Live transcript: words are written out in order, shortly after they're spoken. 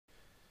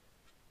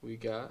we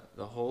got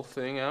the whole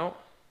thing out.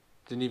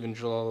 Didn't even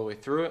drill all the way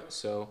through it,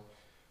 so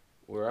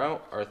we're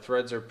out. Our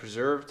threads are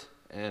preserved,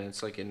 and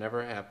it's like it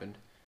never happened.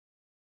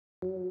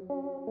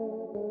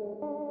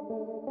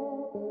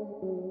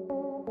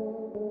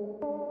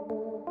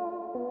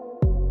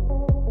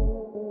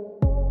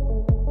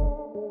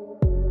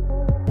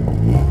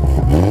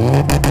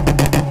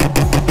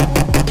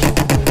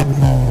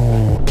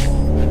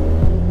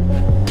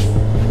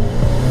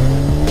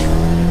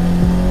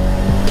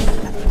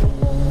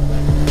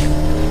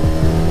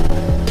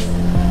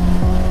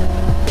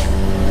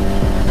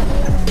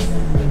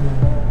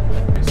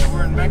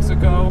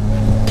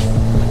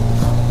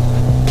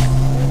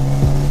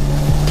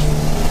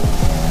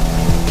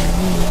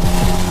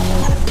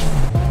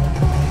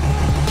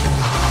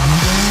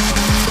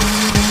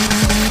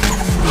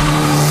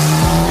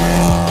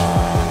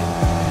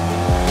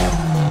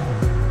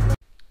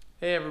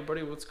 Hey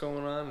everybody, what's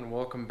going on, and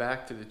welcome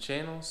back to the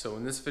channel. So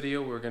in this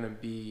video we're going to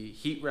be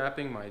heat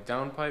wrapping my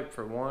downpipe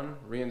for one,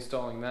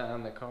 reinstalling that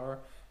on the car,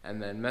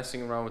 and then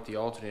messing around with the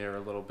alternator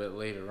a little bit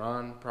later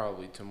on,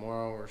 probably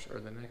tomorrow or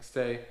the next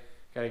day.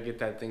 Got to get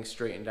that thing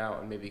straightened out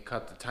and maybe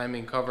cut the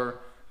timing cover.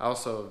 I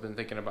also have been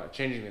thinking about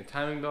changing the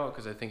timing belt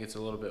because I think it's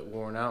a little bit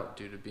worn out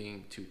due to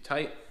being too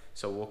tight.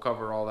 So we'll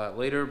cover all that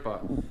later,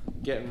 but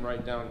getting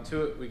right down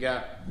to it, we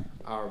got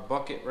our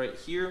bucket right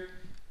here.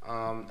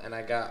 And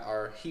I got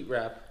our heat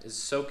wrap is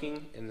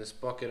soaking in this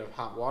bucket of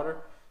hot water,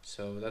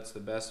 so that's the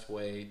best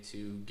way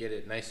to get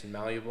it nice and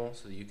malleable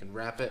so that you can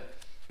wrap it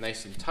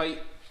nice and tight.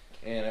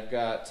 And I've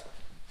got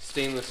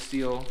stainless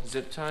steel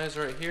zip ties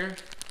right here,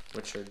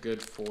 which are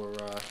good for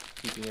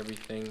keeping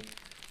everything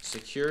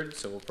secured,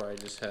 so we'll probably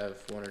just have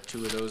one or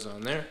two of those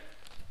on there.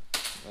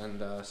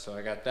 And so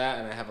I got that,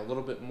 and I have a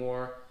little bit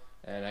more,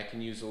 and I can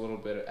use a little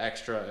bit of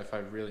extra if I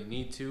really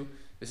need to.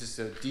 This is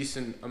a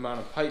decent amount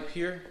of pipe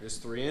here, this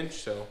 3-inch,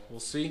 so we'll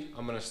see.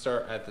 I'm gonna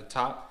start at the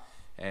top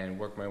and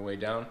work my way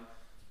down,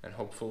 and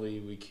hopefully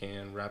we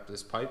can wrap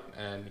this pipe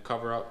and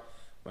cover up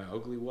my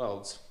ugly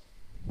welds.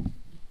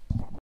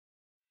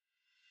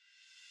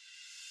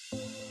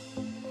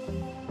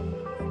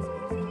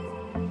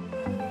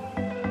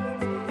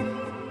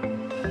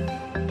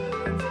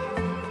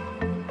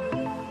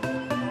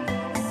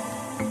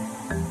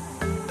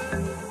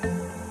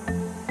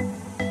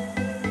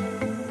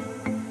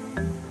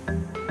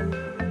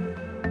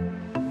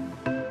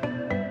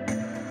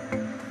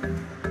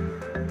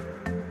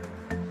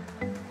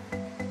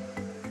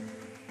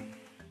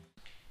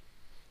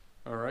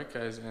 Alright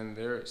guys, and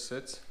there it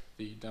sits.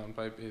 The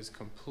downpipe is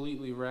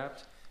completely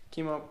wrapped.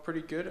 Came out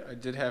pretty good. I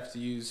did have to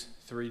use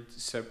 3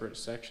 separate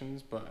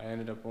sections, but I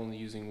ended up only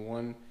using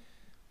one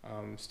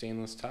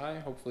stainless tie.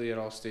 Hopefully it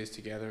all stays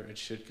together. It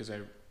should, because I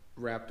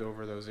wrapped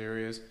over those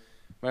areas.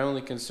 My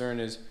only concern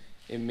is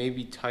it may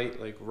be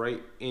tight like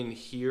right in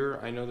here.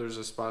 I know there's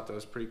a spot that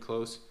was pretty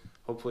close.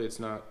 Hopefully it's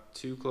not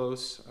too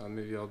close.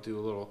 Maybe I'll do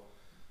a little,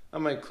 I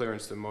might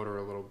clearance the motor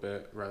a little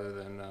bit rather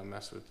than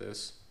mess with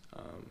this.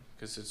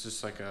 Because it's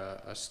just like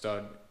a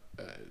stud,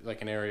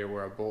 like an area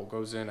where a bolt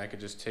goes in. I could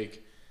just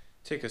take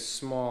a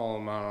small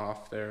amount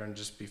off there and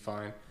just be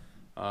fine.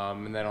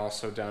 And then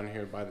also down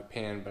here by the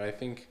pan, but I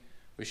think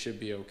we should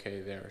be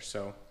okay there.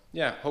 So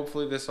yeah,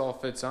 hopefully this all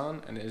fits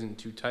on and isn't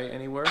too tight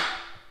anywhere.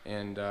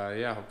 And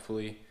yeah,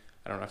 hopefully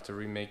I don't have to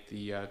remake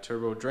the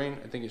turbo drain.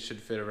 I think it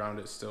should fit around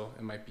it still.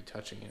 It might be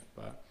touching it,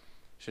 but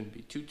shouldn't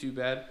be too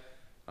bad.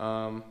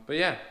 But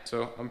yeah,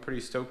 so I'm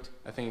pretty stoked.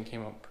 I think it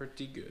came out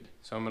pretty good.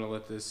 So I'm going to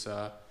let this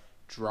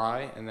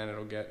dry, and then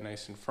it'll get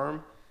nice and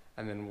firm,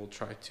 and then we'll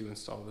try to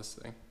install this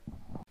thing.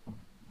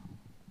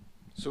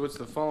 So it's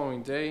the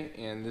following day,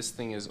 and this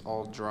thing is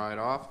all dried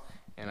off,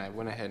 and I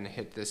went ahead and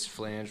hit this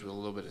flange with a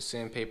little bit of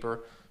sandpaper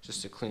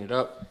just to clean it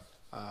up,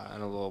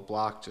 and a little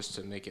block just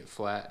to make it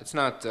flat. It's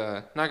not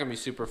going to be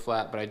super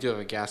flat, but I do have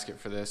a gasket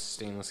for this,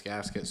 stainless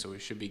gasket, so we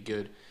should be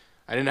good.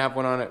 I didn't have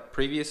one on it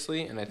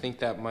previously, and I think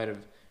that might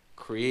have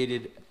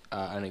created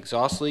an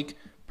exhaust leak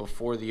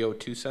before the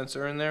O2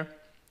 sensor in there,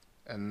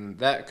 and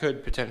that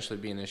could potentially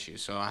be an issue.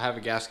 So I have a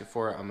gasket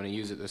for it. I'm going to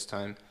use it this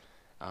time.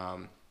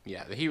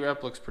 Yeah, the heat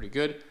wrap looks pretty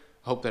good.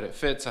 Hope that it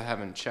fits. I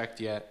haven't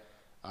checked yet,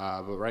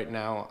 but right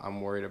now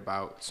I'm worried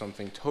about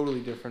something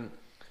totally different.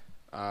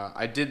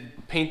 I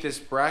did paint this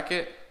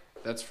bracket.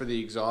 That's for the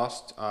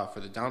exhaust for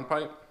the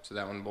downpipe, so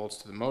that one bolts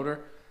to the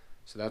motor.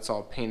 So that's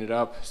all painted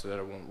up so that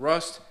it won't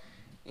rust.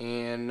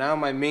 And now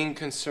my main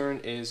concern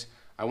is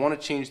I want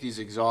to change these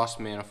exhaust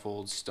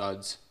manifold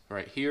studs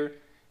right here,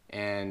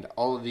 and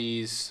all of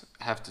these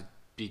have to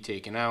be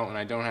taken out, and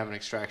I don't have an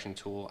extraction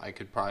tool. I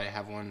could probably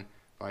have one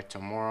by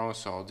tomorrow,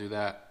 so I'll do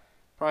that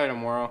probably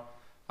tomorrow.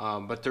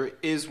 But there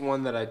is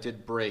one that I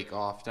did break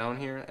off down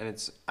here,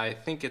 and I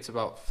think it's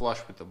about flush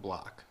with the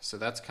block, so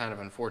that's kind of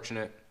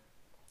unfortunate.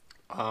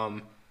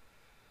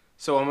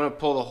 So I'm going to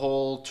pull the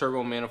whole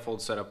turbo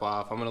manifold setup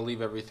off. I'm going to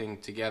leave everything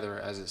together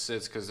as it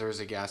sits because there's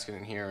a gasket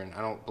in here and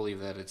I don't believe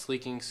that it's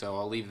leaking, so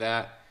I'll leave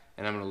that,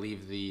 and I'm going to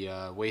leave the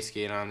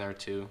wastegate on there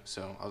too.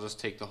 So I'll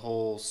just take the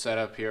whole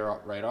setup here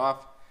right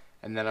off,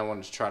 and then I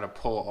want to try to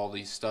pull all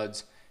these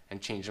studs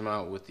and change them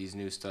out with these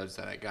new studs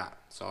that I got.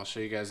 So I'll show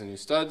you guys the new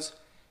studs,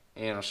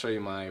 and I'll show you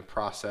my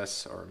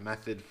process or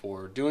method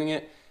for doing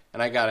it.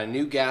 And I got a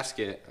new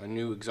gasket, a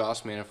new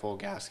exhaust manifold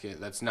gasket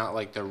that's not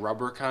like the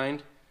rubber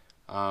kind,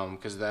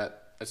 because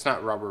it's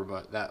not rubber,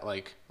 but that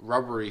like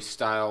rubbery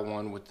style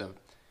one with the,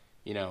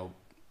 you know,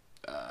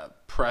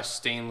 pressed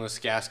stainless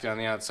gasket on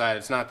the outside.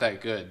 It's not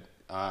that good.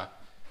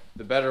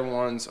 The better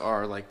ones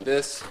are like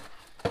this.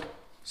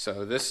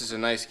 So this is a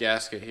nice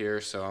gasket here,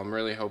 so I'm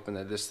really hoping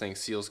that this thing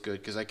seals good,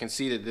 because I can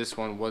see that this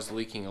one was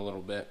leaking a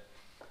little bit.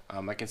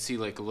 I can see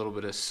like a little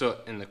bit of soot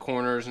in the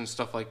corners and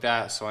stuff like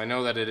that, so I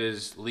know that it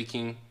is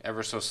leaking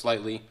ever so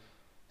slightly.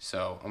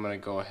 So I'm going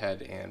to go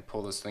ahead and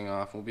pull this thing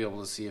off. We'll be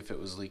able to see if it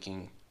was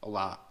leaking a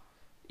lot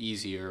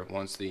easier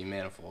once the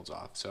manifold's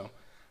off. So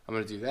I'm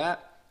going to do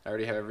that. I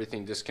already have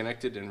everything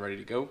disconnected and ready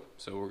to go,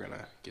 so we're going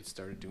to get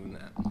started doing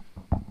that.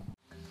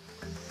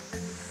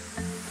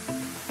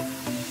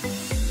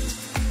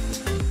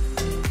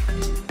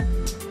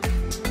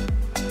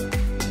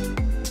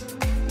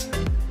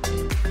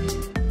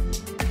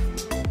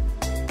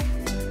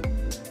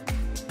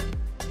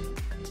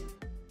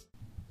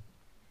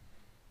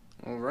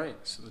 Alright,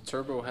 so the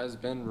turbo has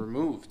been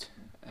removed,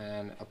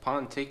 and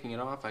upon taking it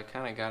off I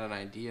kind of got an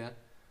idea.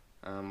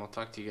 I'll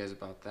talk to you guys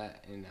about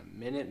that in a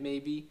minute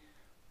maybe,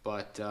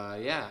 but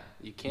yeah,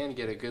 you can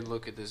get a good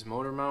look at this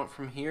motor mount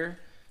from here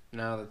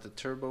now that the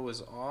turbo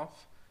is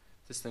off.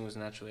 If this thing was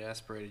naturally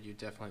aspirated, you'd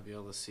definitely be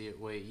able to see it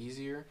way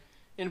easier.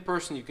 In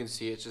person you can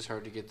see it, it's just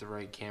hard to get the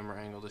right camera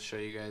angle to show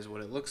you guys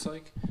what it looks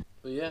like.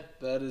 But yeah,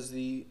 that is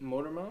the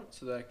motor mount,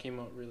 so that came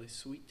out really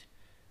sweet,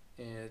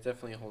 and it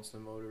definitely holds the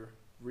motor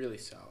really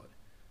solid.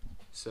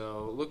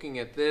 So looking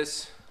at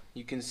this,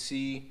 you can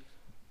see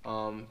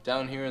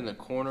down here in the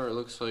corner it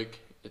looks like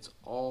it's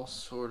all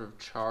sort of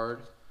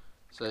charred,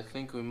 so I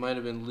think we might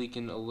have been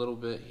leaking a little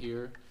bit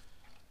here,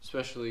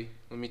 especially,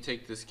 let me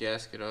take this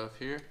gasket off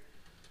here,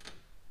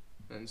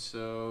 and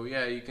so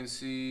yeah, you can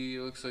see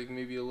it looks like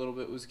maybe a little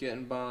bit was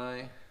getting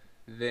by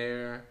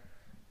there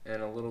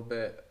and a little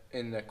bit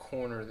in the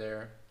corner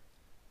there.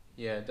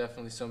 Yeah,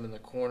 definitely some in the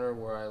corner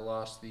where I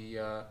lost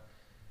the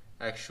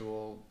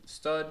actual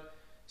stud.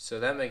 So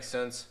that makes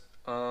sense.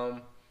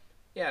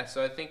 Yeah,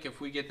 so I think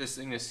if we get this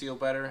thing to seal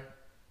better,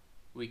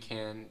 we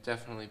can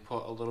definitely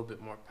put a little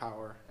bit more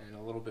power and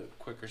a little bit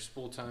quicker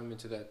spool time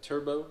into that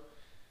turbo.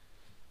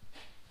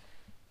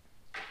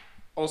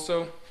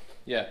 Also,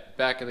 yeah,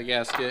 back of the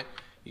gasket,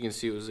 you can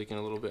see it was leaking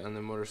a little bit on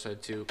the motor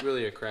side too.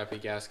 Really a crappy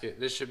gasket.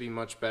 This should be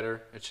much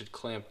better. It should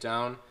clamp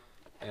down,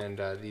 and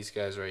these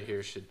guys right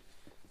here should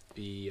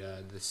be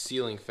the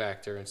sealing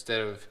factor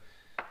instead of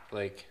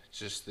like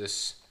just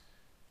this,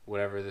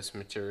 whatever this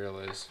material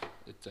is.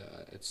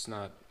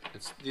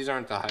 These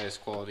aren't the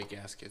highest quality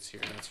gaskets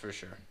here, that's for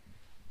sure.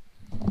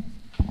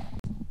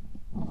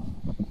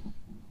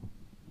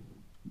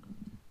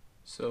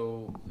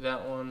 So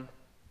that one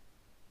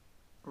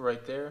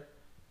right there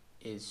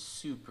is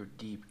super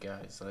deep,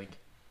 guys. Like,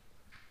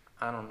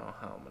 I don't know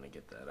how I'm gonna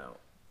get that out.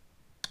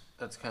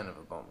 That's kind of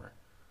a bummer.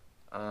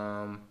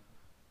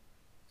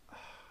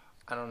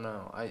 I don't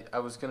know. I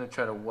was going to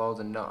try to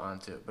weld a nut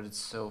onto it, but it's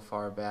so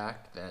far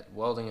back that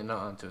welding a nut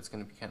onto it's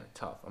going to be kind of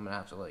tough. I'm going to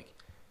have to like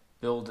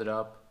build it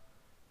up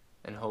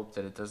and hope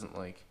that it doesn't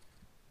like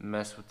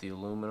mess with the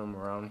aluminum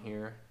around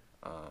here.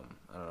 I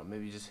don't know,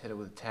 maybe just hit it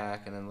with a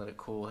tack and then let it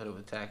cool, hit it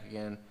with a tack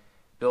again,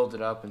 build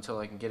it up until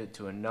I can get it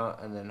to a nut,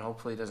 and then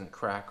hopefully it doesn't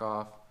crack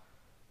off,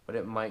 but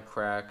it might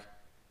crack.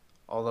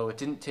 Although it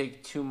didn't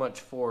take too much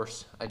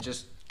force. I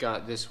just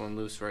got this one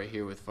loose right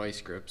here with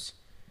vice grips.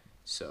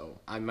 So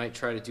I might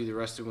try to do the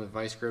rest of them with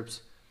vice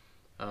grips.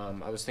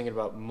 I was thinking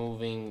about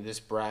moving this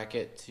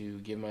bracket to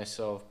give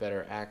myself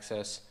better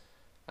access.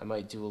 I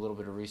might do a little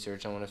bit of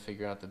research. I want to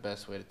figure out the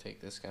best way to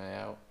take this guy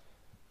out.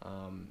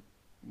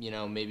 You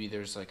know, maybe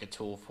there's like a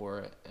tool for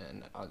it,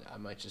 and I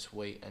might just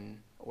wait and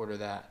order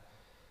that.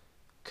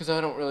 Because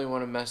I don't really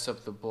want to mess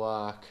up the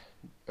block,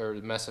 or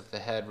mess up the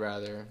head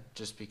rather,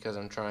 just because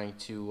I'm trying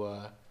to,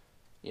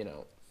 you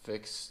know,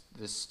 fix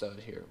this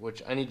stud here,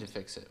 which I need to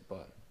fix it,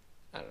 but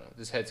I don't know,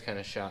 this head's kind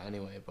of shot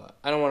anyway, but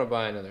I don't want to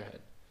buy another head.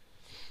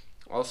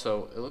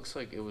 Also, it looks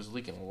like it was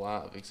leaking a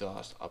lot of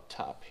exhaust up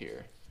top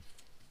here.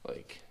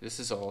 Like, this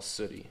is all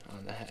sooty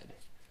on the head.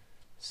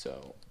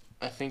 So,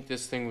 I think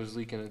this thing was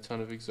leaking a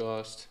ton of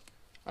exhaust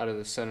out of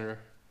the center.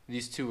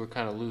 These two were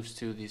kind of loose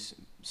too, these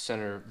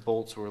center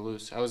bolts were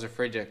loose. I was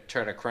afraid to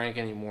try to crank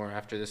anymore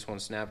after this one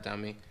snapped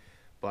on me,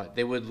 but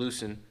they would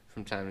loosen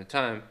from time to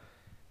time,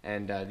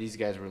 and these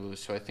guys were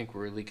loose, so I think we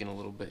were leaking a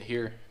little bit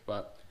here,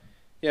 but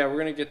yeah, we're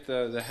going to get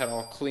the head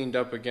all cleaned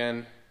up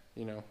again,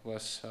 you know,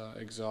 less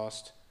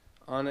exhaust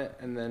on it,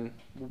 and then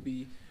we'll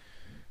be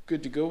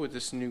good to go with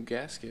this new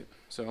gasket.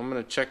 So I'm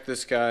going to check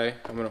this guy.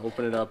 I'm going to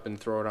open it up and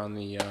throw it on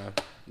the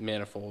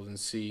manifold and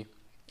see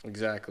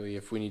exactly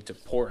if we need to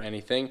port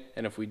anything,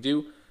 and if we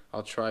do,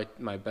 I'll try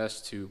my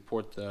best to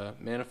port the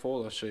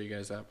manifold. I'll show you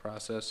guys that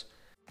process.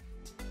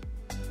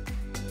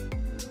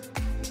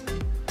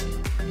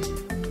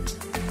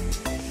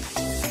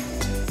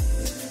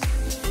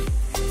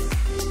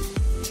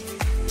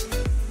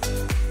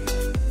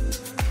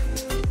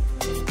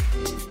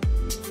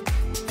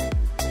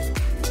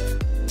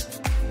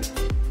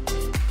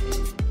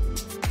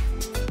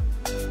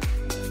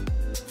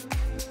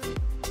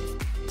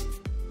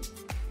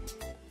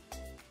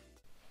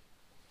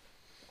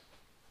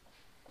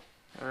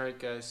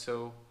 guys,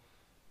 so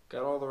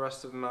got all the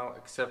rest of them out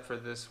except for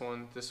this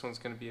one. This one's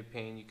going to be a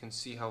pain. You can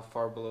see how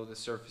far below the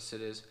surface it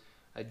is.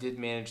 I did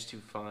manage to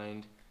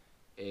find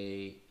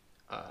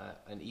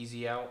an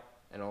easy out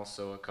and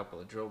also a couple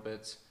of drill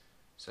bits,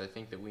 so I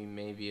think that we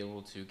may be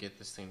able to get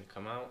this thing to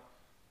come out.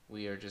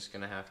 We are just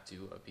going to have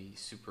to be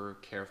super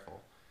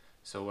careful.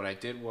 So what I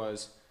did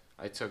was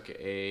I took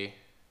a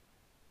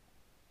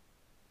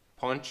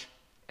punch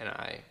and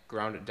I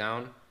ground it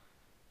down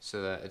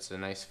so that it's a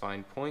nice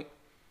fine point.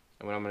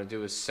 And what I'm going to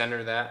do is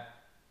center that,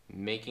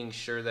 making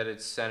sure that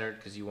it's centered,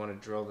 because you want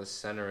to drill the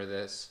center of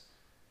this.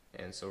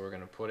 And so we're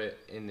going to put it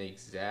in the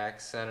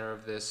exact center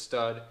of this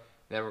stud.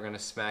 Then we're going to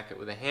smack it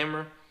with a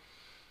hammer.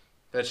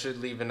 That should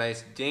leave a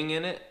nice ding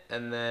in it,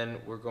 and then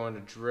we're going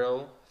to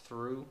drill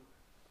through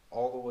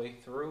all the way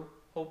through,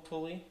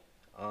 hopefully,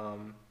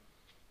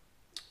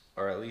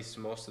 or at least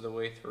most of the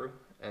way through,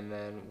 and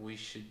then we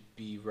should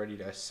be ready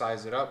to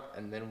size it up,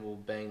 and then we'll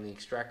bang the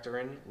extractor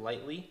in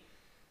lightly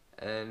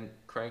and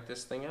crank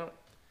this thing out.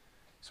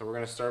 So we're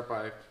going to start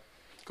by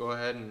go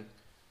ahead and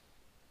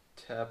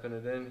tapping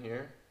it in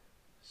here.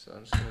 So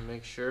I'm just going to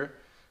make sure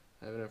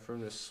I have enough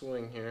room to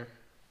swing here.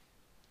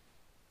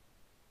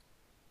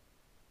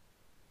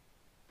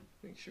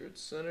 Make sure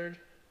it's centered.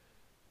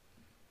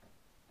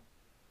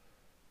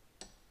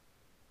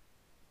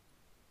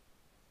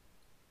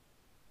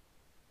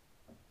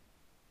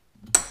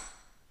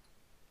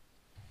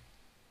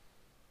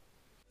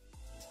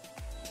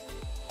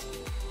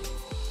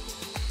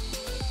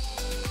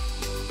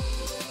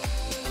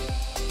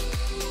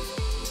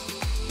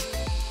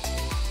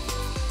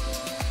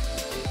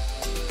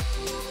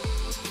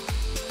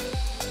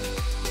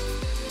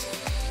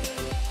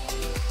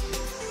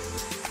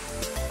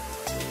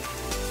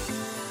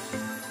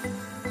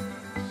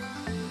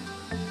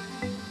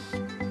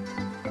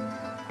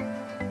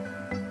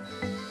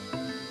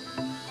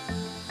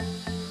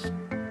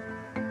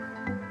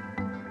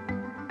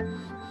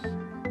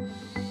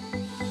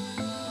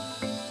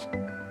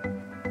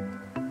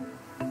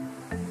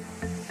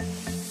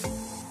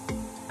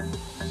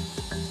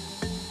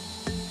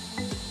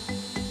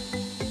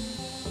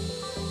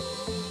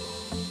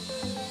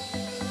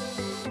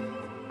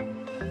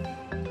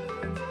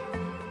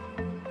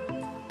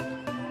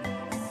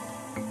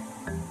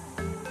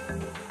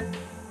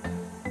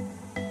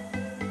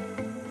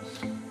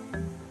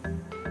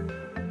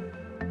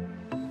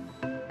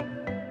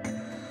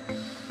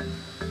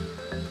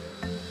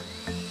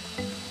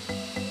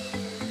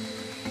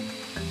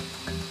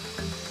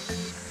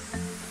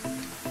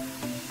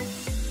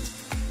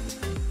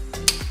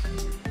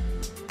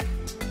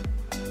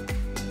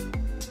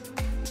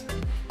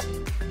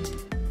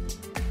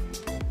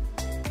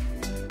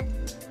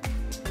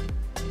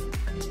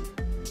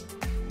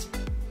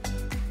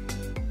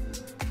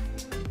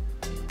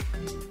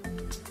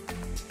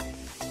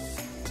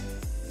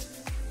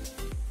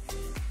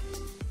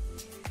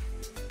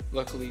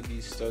 Luckily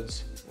these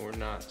studs were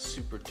not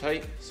super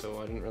tight,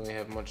 so I didn't really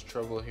have much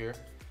trouble here.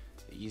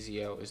 The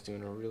easy out is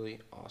doing a really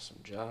awesome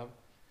job.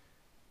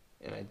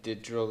 And I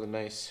did drill the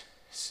nice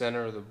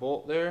center of the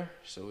bolt there,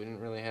 so we didn't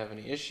really have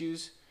any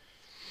issues.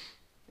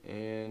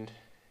 And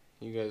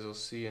you guys will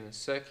see in a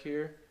sec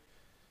here,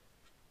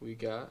 we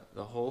got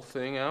the whole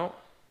thing out.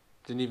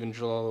 Didn't even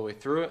drill all the way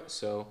through it,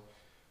 so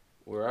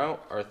we're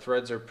out. Our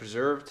threads are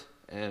preserved,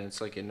 and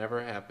it's like it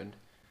never happened.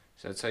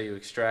 So that's how you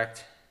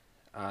extract.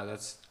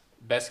 That's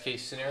best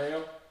case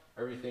scenario.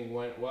 Everything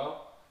went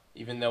well,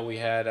 even though we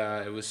had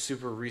it was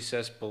super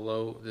recessed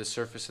below the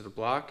surface of the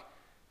block.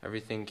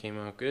 Everything came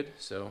out good,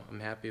 so I'm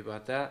happy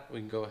about that. We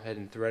can go ahead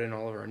and thread in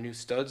all of our new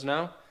studs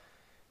now,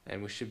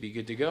 and we should be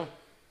good to go.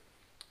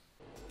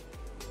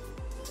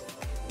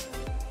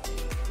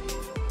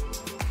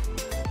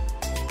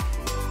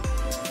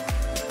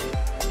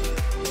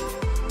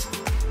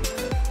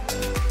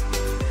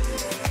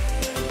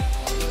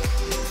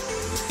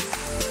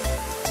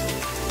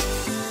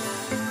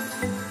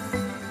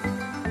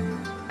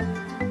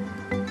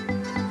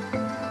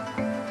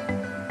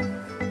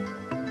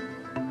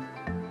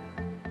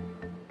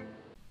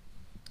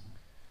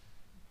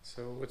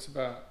 So it's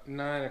about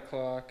 9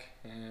 o'clock,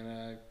 and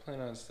I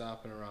plan on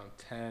stopping around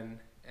 10,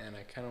 and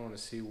I kind of want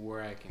to see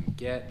where I can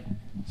get.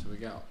 So we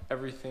got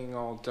everything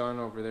all done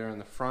over there in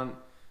the front,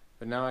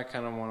 but now I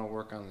kind of want to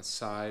work on the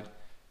side.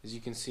 As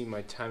you can see,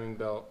 my timing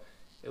belt,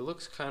 it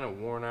looks kind of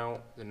worn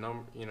out. The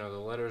the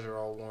letters are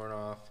all worn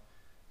off,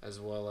 as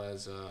well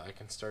as I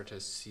can start to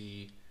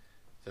see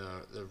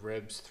the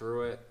ribs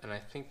through it, and I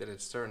think that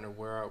it's starting to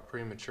wear out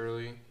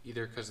prematurely,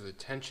 either because of the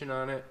tension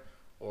on it,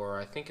 or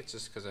I think it's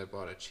just because I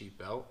bought a cheap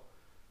belt.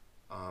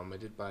 I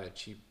did buy a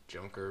cheap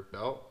junker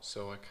belt,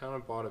 so I kind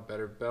of bought a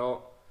better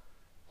belt,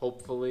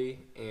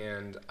 hopefully,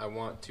 and I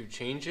want to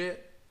change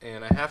it.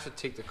 And I have to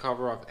take the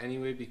cover off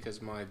anyway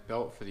because my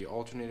belt for the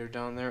alternator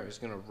down there is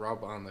going to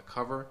rub on the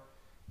cover.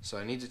 So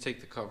I need to take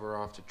the cover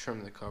off to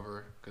trim the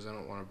cover because I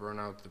don't want to burn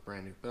out the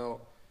brand new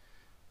belt.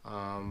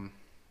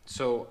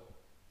 So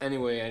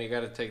anyway, I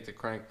got to take the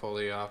crank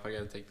pulley off, I got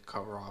to take the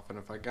cover off, and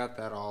if I got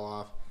that all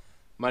off,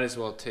 might as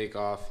well take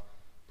off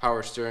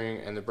power steering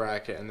and the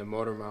bracket and the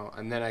motor mount,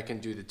 and then I can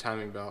do the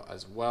timing belt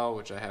as well,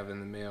 which I have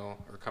in the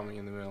mail, or coming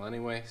in the mail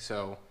anyway.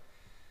 So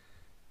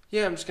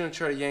yeah, I'm just gonna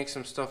try to yank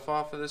some stuff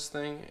off of this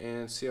thing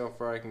and see how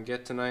far I can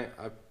get tonight.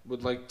 I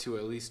would like to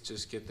at least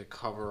just get the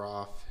cover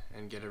off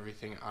and get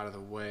everything out of the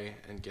way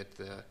and get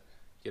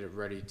it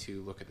ready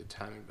to look at the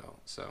timing belt.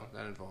 So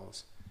that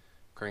involves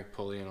crank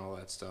pulley and all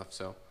that stuff.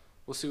 So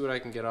we'll see what I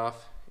can get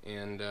off,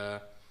 and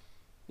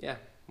yeah,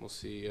 we'll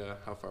see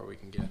how far we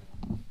can get.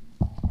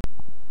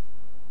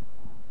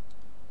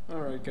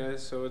 Alright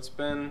guys, so it's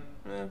been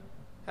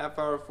half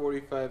hour,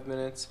 45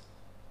 minutes.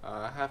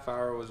 Half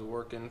hour was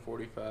working,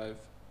 45,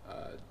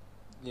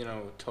 you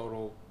know,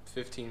 total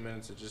 15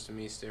 minutes of just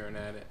me staring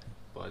at it.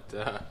 But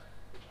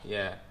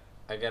yeah,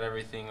 I got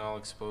everything all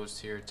exposed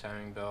here,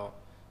 timing belt,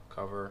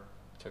 cover,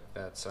 took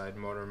that side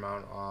motor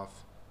mount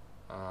off,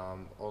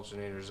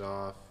 alternators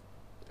off,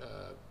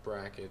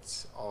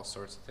 brackets, all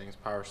sorts of things,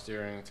 power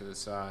steering to the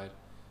side,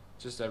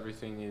 just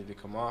everything needed to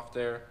come off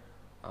there.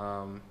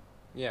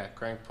 Yeah,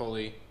 crank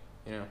pulley,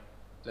 you know,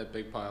 that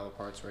big pile of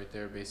parts right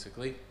there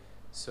basically.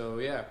 So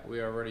yeah, we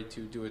are ready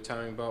to do a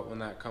timing belt when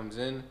that comes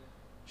in.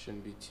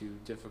 Shouldn't be too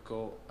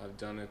difficult. I've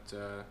done it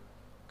a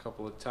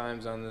couple of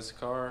times on this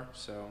car,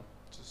 so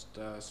just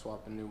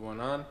swap a new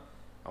one on.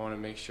 I want to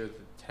make sure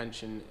the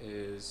tension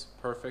is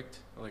perfect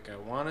like I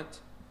want it.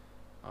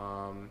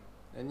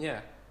 And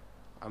yeah,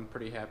 I'm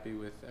pretty happy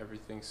with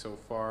everything so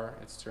far.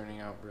 It's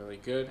turning out really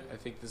good. I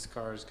think this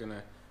car is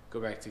gonna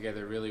go back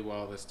together really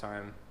well this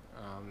time.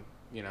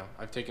 You know,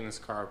 I've taken this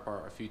car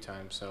apart a few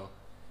times, so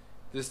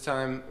this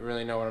time I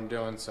really know what I'm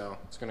doing, so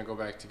it's gonna go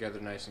back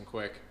together nice and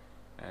quick,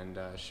 and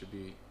should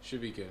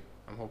be good.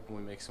 I'm hoping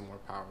we make some more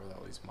power with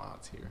all these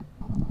mods here.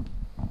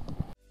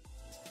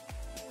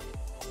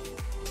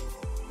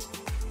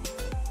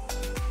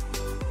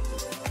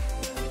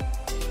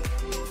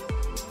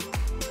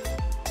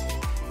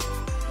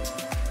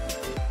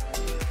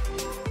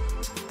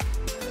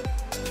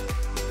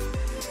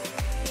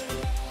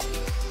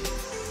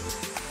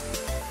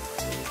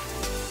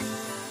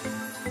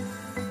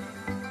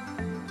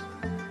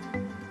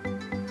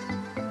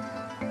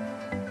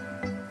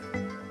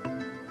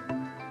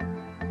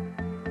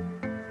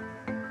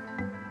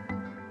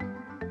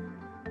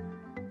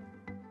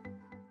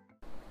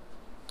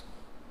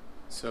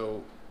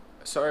 So,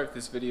 sorry if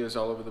this video is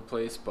all over the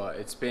place, but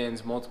it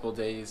spans multiple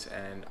days,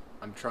 and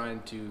I'm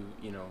trying to,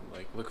 you know,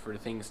 like look for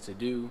things to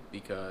do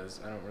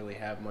because I don't really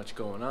have much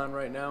going on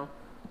right now.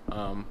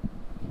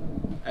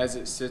 As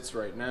it sits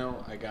right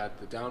now, I got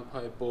the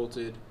downpipe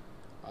bolted,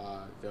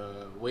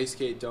 the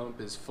wastegate dump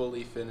is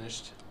fully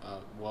finished,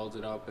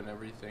 welded up and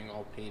everything,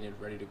 all painted,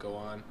 ready to go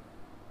on.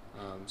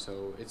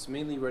 So it's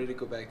mainly ready to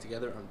go back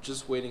together. I'm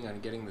just waiting on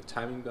getting the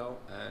timing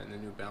belt and the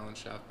new balance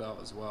shaft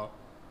belt as well.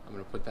 I'm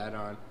going to put that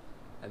on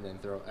and then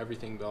throw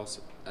everything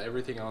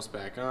else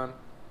back on,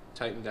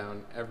 tighten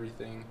down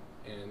everything,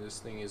 and this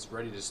thing is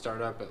ready to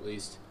start up at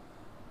least.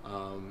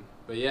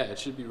 But yeah, it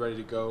should be ready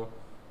to go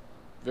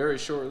very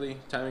shortly.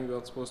 Timing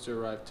belt's supposed to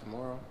arrive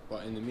tomorrow,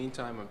 but in the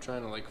meantime I'm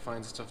trying to like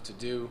find stuff to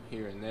do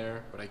here and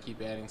there, but I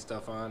keep adding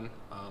stuff on.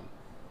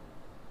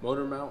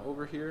 Motor mount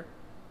over here,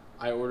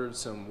 I ordered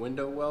some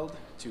window weld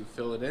to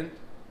fill it in,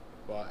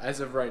 but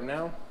as of right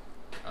now,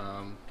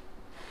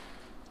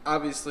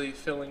 obviously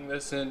filling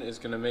this in is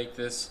going to make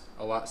this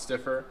a lot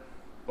stiffer,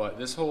 but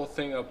this whole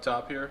thing up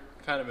top here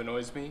kind of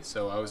annoys me,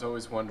 so I was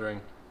always wondering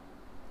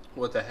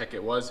what the heck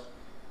it was,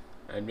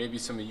 and maybe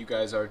some of you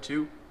guys are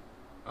too.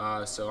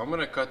 So I'm going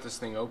to cut this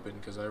thing open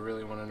because I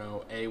really want to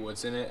know A,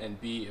 what's in it, and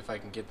B, if I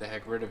can get the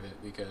heck rid of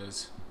it,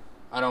 because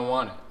I don't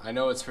want it. I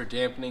know it's for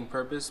dampening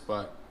purpose,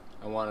 but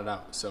I want it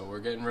out. So we're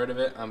getting rid of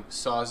it. I'm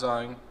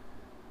sawzawing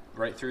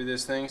right through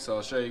this thing, so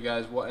I'll show you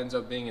guys what ends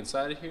up being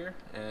inside of here,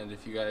 and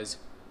if you guys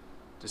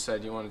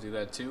decide you want to do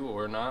that too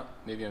or not,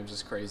 maybe I'm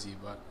just crazy,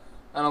 but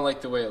I don't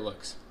like the way it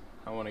looks.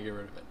 I want to get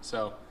rid of it.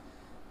 So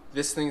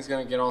this thing's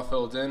going to get all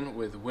filled in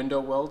with window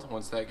weld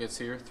once that gets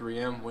here,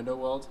 3M window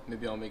weld.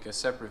 Maybe I'll make a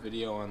separate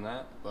video on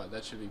that, but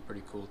that should be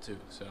pretty cool too.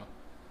 So I'm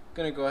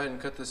going to go ahead and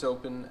cut this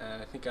open,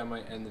 and I think I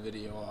might end the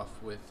video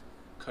off with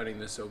cutting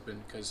this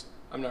open because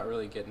I'm not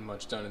really getting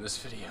much done in this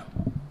video.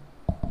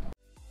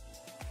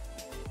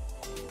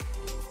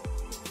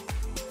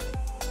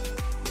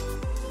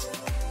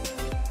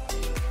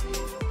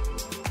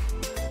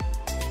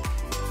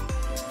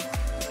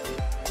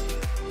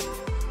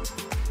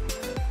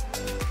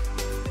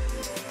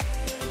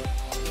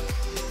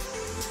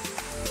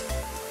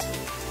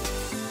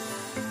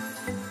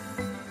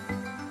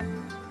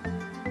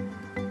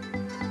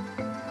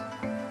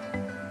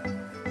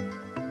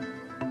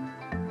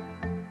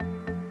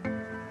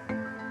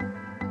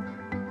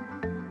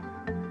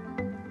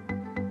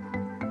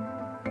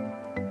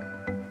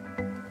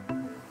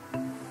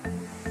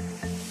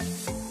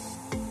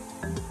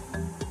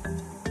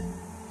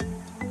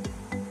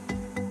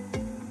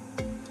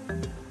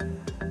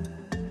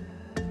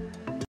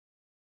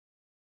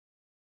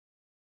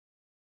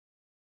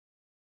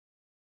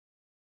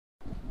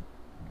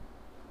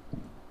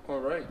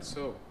 Alright,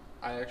 so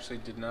I actually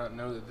did not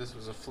know that this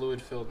was a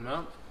fluid-filled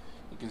mount.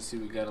 You can see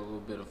we got a little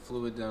bit of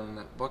fluid down in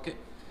that bucket.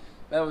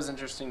 That was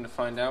interesting to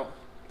find out.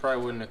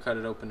 Probably wouldn't have cut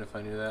it open if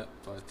I knew that,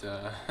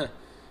 but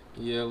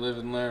you live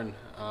and learn.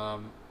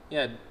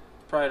 Yeah,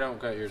 probably don't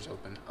cut yours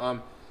open.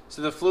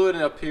 So the fluid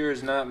up here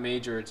is not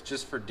major, it's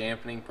just for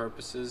dampening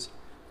purposes,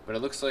 but it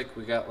looks like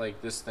we got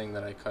like this thing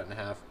that I cut in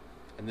half,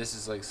 and this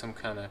is like some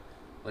kind of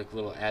like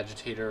little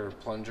agitator or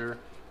plunger,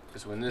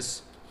 because when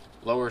this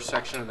lower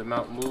section of the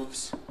mount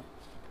moves,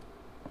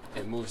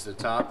 it moves the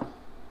top.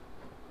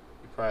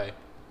 You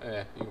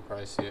can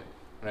probably see it.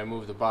 When I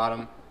move the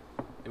bottom,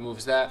 it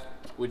moves that,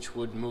 which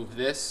would move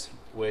this,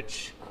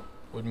 which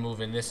would move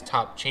in this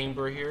top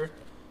chamber here,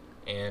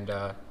 and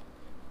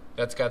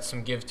that's got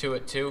some give to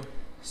it too.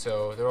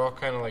 So they're all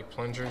kind of like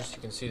plungers.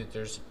 You can see that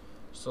there's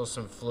still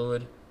some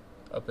fluid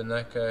up in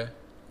that guy,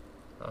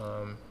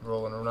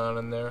 rolling around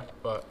in there,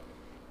 but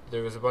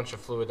there was a bunch of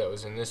fluid that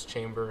was in this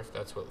chamber.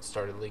 That's what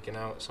started leaking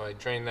out, so I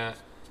drained that,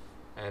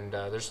 and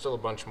there's still a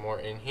bunch more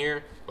in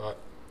here, but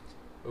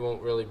we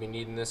won't really be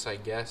needing this, I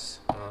guess,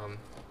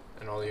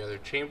 and all the other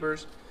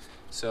chambers.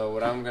 So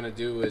what I'm gonna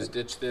do is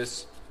ditch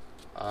this.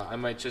 I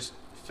might just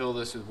fill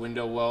this with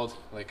window weld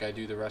like I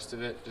do the rest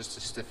of it, just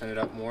to stiffen it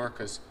up more,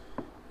 because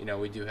you know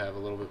we do have a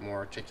little bit more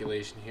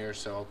articulation here.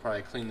 So I'll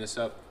probably clean this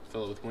up,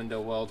 fill it with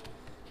window weld,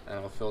 and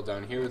I'll fill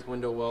down here with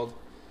window weld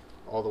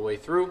all the way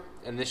through,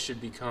 and this should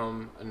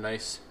become a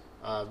nice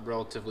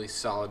relatively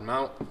solid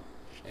mount,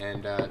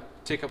 and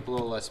take up a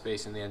little less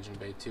space in the engine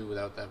bay too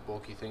without that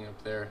bulky thing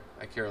up there.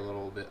 I care a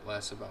little bit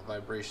less about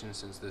vibration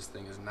since this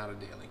thing is not a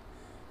daily.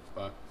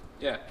 But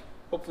yeah,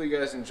 hopefully you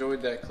guys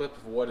enjoyed that clip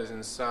of what is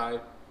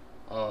inside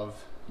of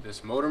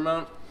this motor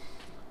mount.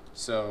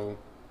 So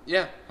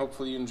yeah,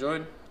 hopefully you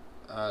enjoyed.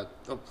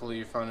 Hopefully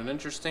you found it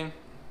interesting.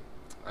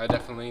 I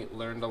definitely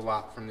learned a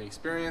lot from the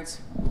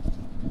experience.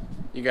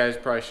 You guys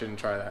probably shouldn't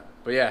try that.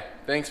 But yeah,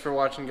 thanks for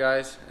watching,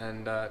 guys,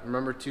 and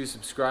remember to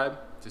subscribe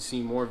to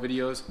see more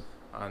videos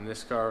on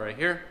this car right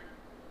here.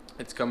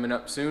 It's coming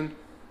up soon.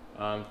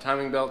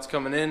 Timing belt's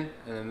coming in,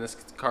 and then this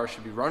car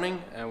should be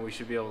running, and we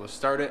should be able to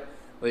start it,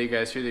 let you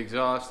guys hear the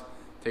exhaust,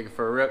 take it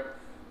for a rip.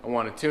 I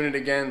want to tune it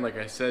again, like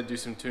I said, do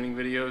some tuning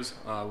videos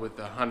with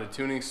the Honda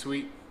Tuning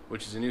Suite,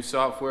 which is a new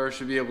software.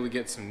 Should be able to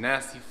get some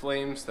nasty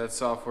flames. That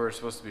software is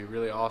supposed to be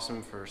really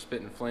awesome for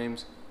spitting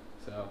flames.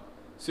 So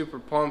super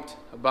pumped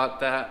about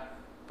that.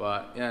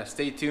 But yeah,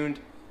 stay tuned.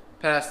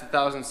 Past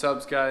 1,000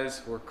 subs,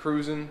 guys. We're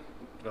cruising.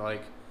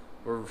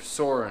 We're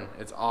soaring.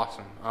 It's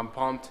awesome. I'm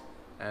pumped,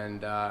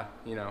 and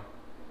you know,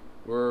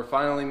 we're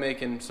finally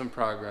making some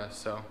progress.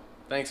 So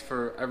thanks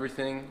for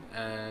everything,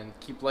 and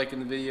keep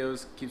liking the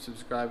videos, keep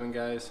subscribing,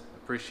 guys.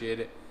 Appreciate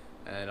it,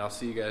 and I'll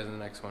see you guys in the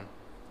next one.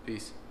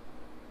 Peace.